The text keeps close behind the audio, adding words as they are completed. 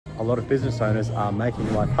a lot of business owners are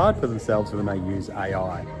making life hard for themselves when they use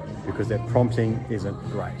AI because their prompting isn't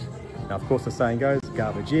great. Now, of course, the saying goes,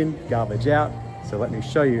 garbage in, garbage out. So let me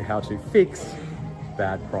show you how to fix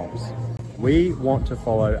bad prompts. We want to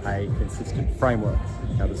follow a consistent framework.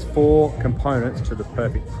 Now, there's 4 components to the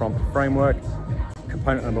perfect prompt framework.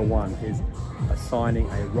 Component number 1 is assigning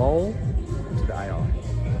a role to the AI.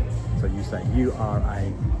 So you say you are a,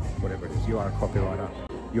 whatever it is, you are a copywriter,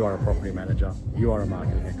 you are a property manager, you are a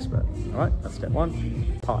marketing expert. All right, that's step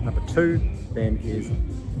 1. Part number 2 then is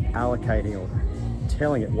allocating or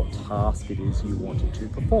telling it what task it is you want it to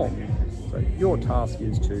perform. So your task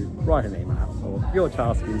is to write an email, or your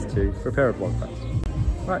task is to prepare a blog post.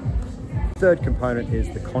 Right. Third component is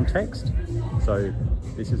the context. So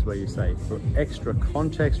this is where you say, for extra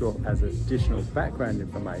context or as additional background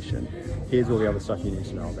information, here's all the other stuff you need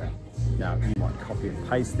to know about. Now, you might copy and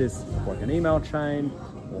paste this like an email chain,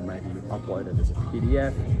 or maybe you upload it as a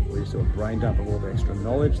PDF, or you just do a brain dump of all the extra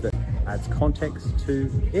knowledge that adds context to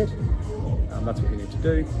it. That's what you need to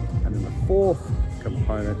do. And then the 4th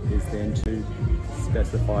component is then to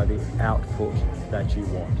specify the output that you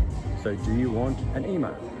want. So do you want an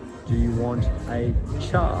email? Do you want a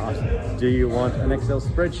chart? Do you want an Excel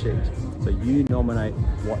spreadsheet? So you nominate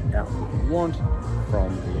what output you want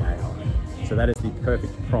from the AI. So that is the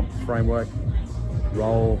perfect prompt framework: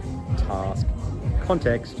 role, task,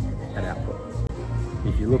 context, and output.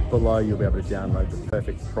 If you look below, you'll be able to download the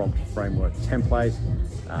perfect prompt framework template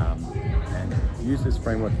and use this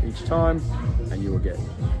framework each time, and you will get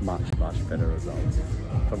much, much better results.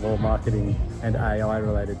 For more marketing and AI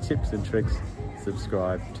related tips and tricks,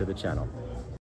 subscribe to the channel.